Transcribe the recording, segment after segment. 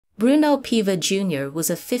Bruno Piva Jr.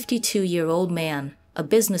 was a 52-year-old man, a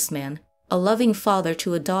businessman, a loving father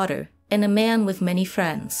to a daughter, and a man with many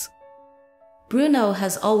friends. Bruno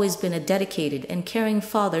has always been a dedicated and caring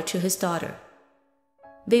father to his daughter.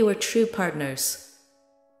 They were true partners.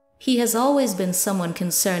 He has always been someone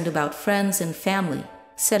concerned about friends and family,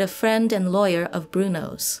 said a friend and lawyer of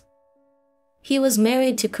Bruno's. He was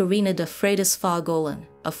married to Karina Fogolin,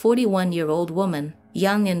 a 41-year-old woman,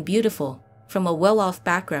 young and beautiful, from a well-off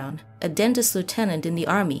background, a dentist lieutenant in the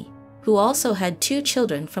army, who also had 2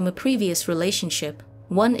 children from a previous relationship,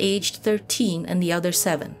 one aged 13 and the other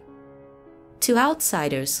 7. To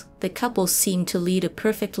outsiders, the couple seemed to lead a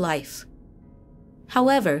perfect life.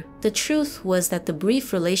 However, the truth was that the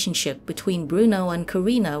brief relationship between Bruno and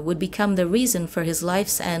Karina would become the reason for his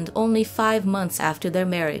life's end only 5 months after their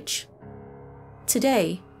marriage.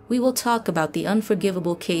 Today, we will talk about the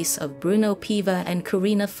unforgivable case of Bruno Piva and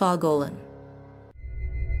Karina Fogolin.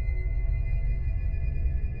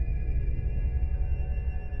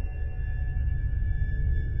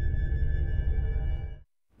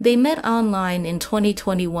 They met online in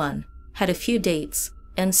 2021, had a few dates,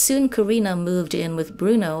 and soon Karina moved in with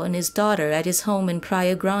Bruno and his daughter at his home in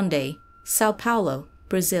Praia Grande, São Paulo,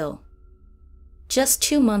 Brazil. Just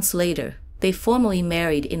 2 months later, they formally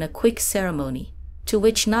married in a quick ceremony, to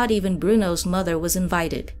which not even Bruno's mother was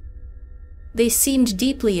invited. They seemed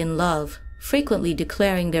deeply in love, frequently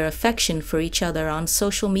declaring their affection for each other on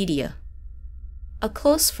social media. A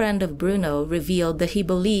close friend of Bruno revealed that he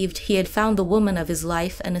believed he had found the woman of his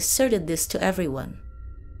life and asserted this to everyone.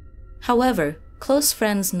 However, close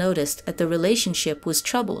friends noticed that the relationship was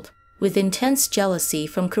troubled, with intense jealousy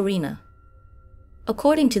from Karina.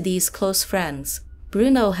 According to these close friends,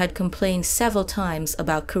 Bruno had complained several times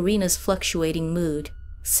about Karina's fluctuating mood,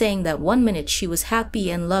 saying that one minute she was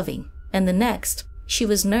happy and loving, and the next, she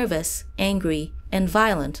was nervous, angry, and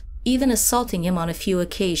violent, even assaulting him on a few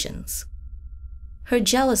occasions. Her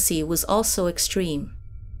jealousy was also extreme.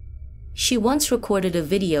 She once recorded a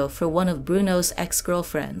video for one of Bruno's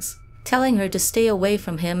ex-girlfriends, telling her to stay away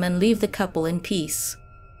from him and leave the couple in peace.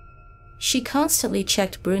 She constantly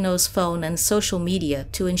checked Bruno's phone and social media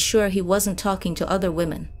to ensure he wasn't talking to other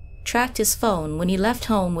women, tracked his phone when he left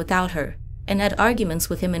home without her, and had arguments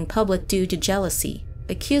with him in public due to jealousy,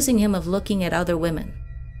 accusing him of looking at other women.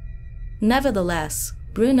 Nevertheless,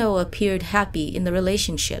 Bruno appeared happy in the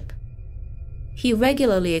relationship. He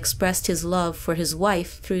regularly expressed his love for his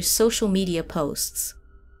wife through social media posts.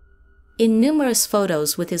 In numerous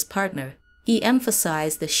photos with his partner, he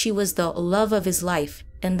emphasized that she was the love of his life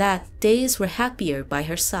and that days were happier by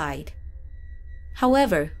her side.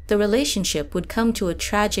 However, the relationship would come to a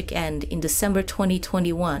tragic end in December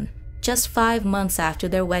 2021, just 5 months after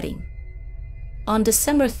their wedding. On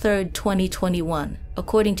December 3, 2021,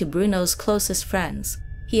 according to Bruno's closest friends,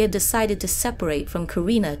 he had decided to separate from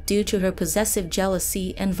Karina due to her possessive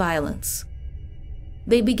jealousy and violence.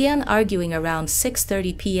 They began arguing around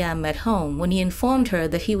 6:30 p.m. at home when he informed her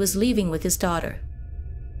that he was leaving with his daughter.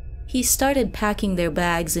 He started packing their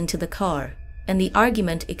bags into the car, and the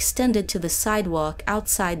argument extended to the sidewalk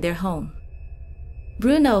outside their home.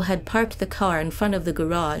 Bruno had parked the car in front of the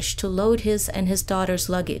garage to load his and his daughter's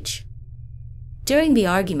luggage. During the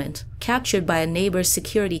argument, captured by a neighbor's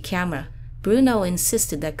security camera, Bruno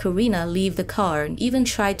insisted that Karina leave the car and even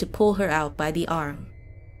tried to pull her out by the arm.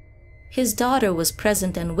 His daughter was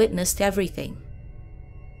present and witnessed everything.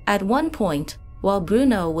 At one point, while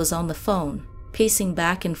Bruno was on the phone, pacing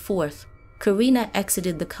back and forth, Karina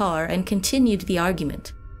exited the car and continued the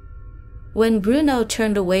argument. When Bruno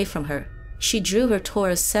turned away from her, she drew her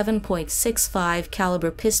Taurus 7.65 caliber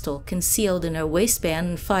pistol concealed in her waistband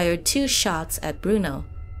and fired 2 shots at Bruno.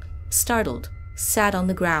 Startled, sat on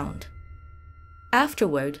the ground.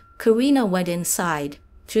 Afterward, Karina went inside,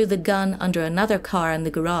 threw the gun under another car in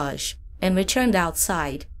the garage, and returned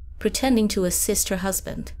outside, pretending to assist her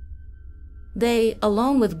husband. They,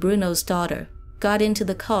 along with Bruno's daughter, got into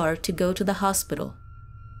the car to go to the hospital.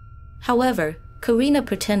 However, Karina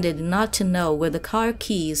pretended not to know where the car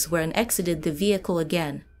keys were and exited the vehicle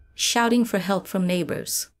again, shouting for help from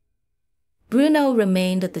neighbors. Bruno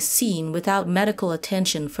remained at the scene without medical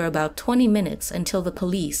attention for about 20 minutes until the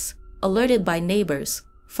police, alerted by neighbors,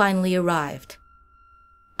 finally arrived.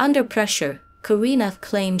 Under pressure, Karina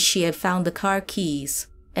claimed she had found the car keys,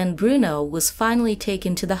 and Bruno was finally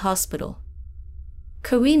taken to the hospital.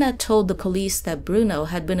 Karina told the police that Bruno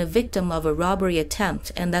had been a victim of a robbery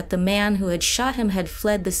attempt and that the man who had shot him had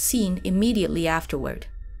fled the scene immediately afterward.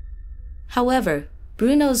 However,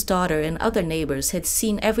 Bruno's daughter and other neighbors had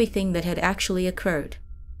seen everything that had actually occurred.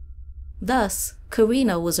 Thus,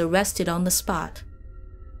 Karina was arrested on the spot.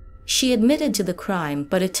 She admitted to the crime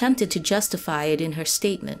but attempted to justify it in her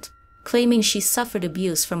statement, claiming she suffered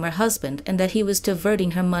abuse from her husband and that he was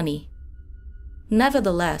diverting her money.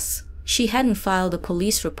 Nevertheless, she hadn't filed a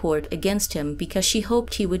police report against him because she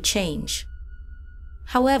hoped he would change.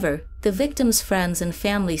 However, the victim's friends and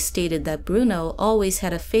family stated that Bruno always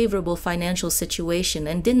had a favorable financial situation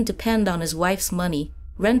and didn't depend on his wife's money,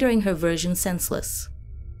 rendering her version senseless.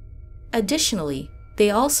 Additionally, they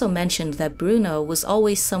also mentioned that Bruno was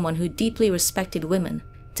always someone who deeply respected women,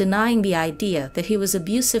 denying the idea that he was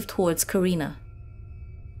abusive towards Karina.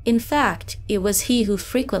 In fact, it was he who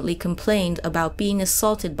frequently complained about being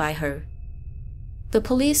assaulted by her. The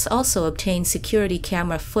police also obtained security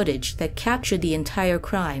camera footage that captured the entire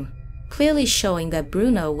crime, clearly showing that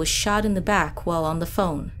Bruno was shot in the back while on the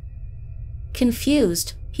phone.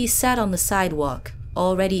 Confused, he sat on the sidewalk,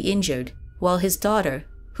 already injured, while his daughter,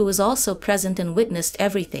 who was also present and witnessed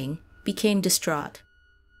everything, became distraught.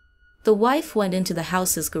 The wife went into the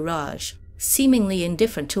house's garage, seemingly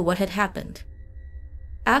indifferent to what had happened.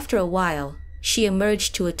 After a while, she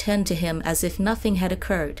emerged to attend to him as if nothing had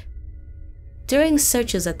occurred. During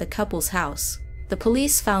searches at the couple's house, the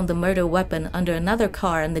police found the murder weapon under another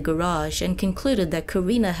car in the garage and concluded that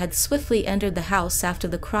Karina had swiftly entered the house after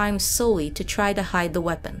the crime solely to try to hide the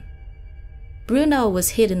weapon. Bruno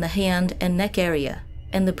was hit in the hand and neck area,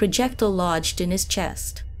 and the projectile lodged in his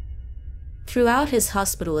chest. Throughout his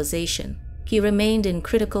hospitalization, he remained in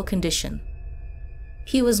critical condition.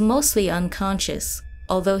 He was mostly unconscious,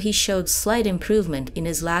 although he showed slight improvement in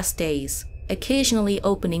his last days, occasionally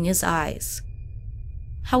opening his eyes.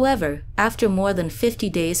 However, after more than 50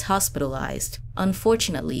 days hospitalized,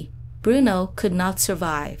 unfortunately, Bruno could not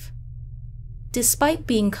survive. Despite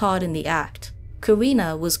being caught in the act,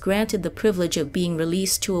 Karina was granted the privilege of being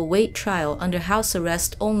released to await trial under house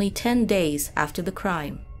arrest only 10 days after the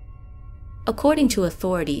crime. According to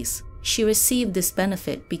authorities, she received this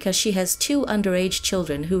benefit because she has 2 underage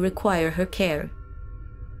children who require her care.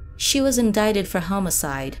 She was indicted for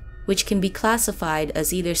homicide, which can be classified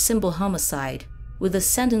as either simple homicide, with a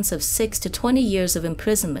sentence of 6 to 20 years of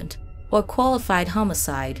imprisonment, or qualified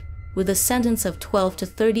homicide, with a sentence of 12 to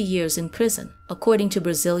 30 years in prison, according to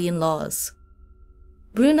Brazilian laws.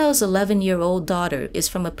 Bruno's 11-year-old daughter is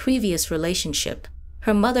from a previous relationship.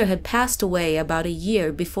 Her mother had passed away about a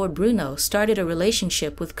year before Bruno started a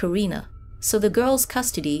relationship with Karina, so the girl's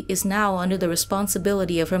custody is now under the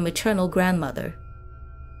responsibility of her maternal grandmother.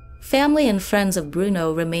 Family and friends of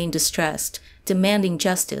Bruno remain distressed, demanding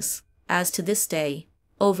justice, as to this day,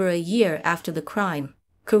 over a year after the crime,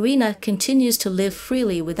 Karina continues to live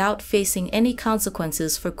freely without facing any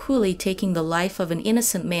consequences for cruelly taking the life of an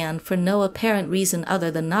innocent man for no apparent reason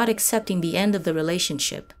other than not accepting the end of the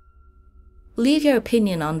relationship. Leave your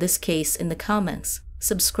opinion on this case in the comments,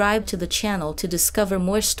 subscribe to the channel to discover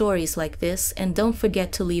more stories like this, and don't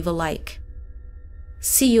forget to leave a like.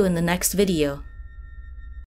 See you in the next video.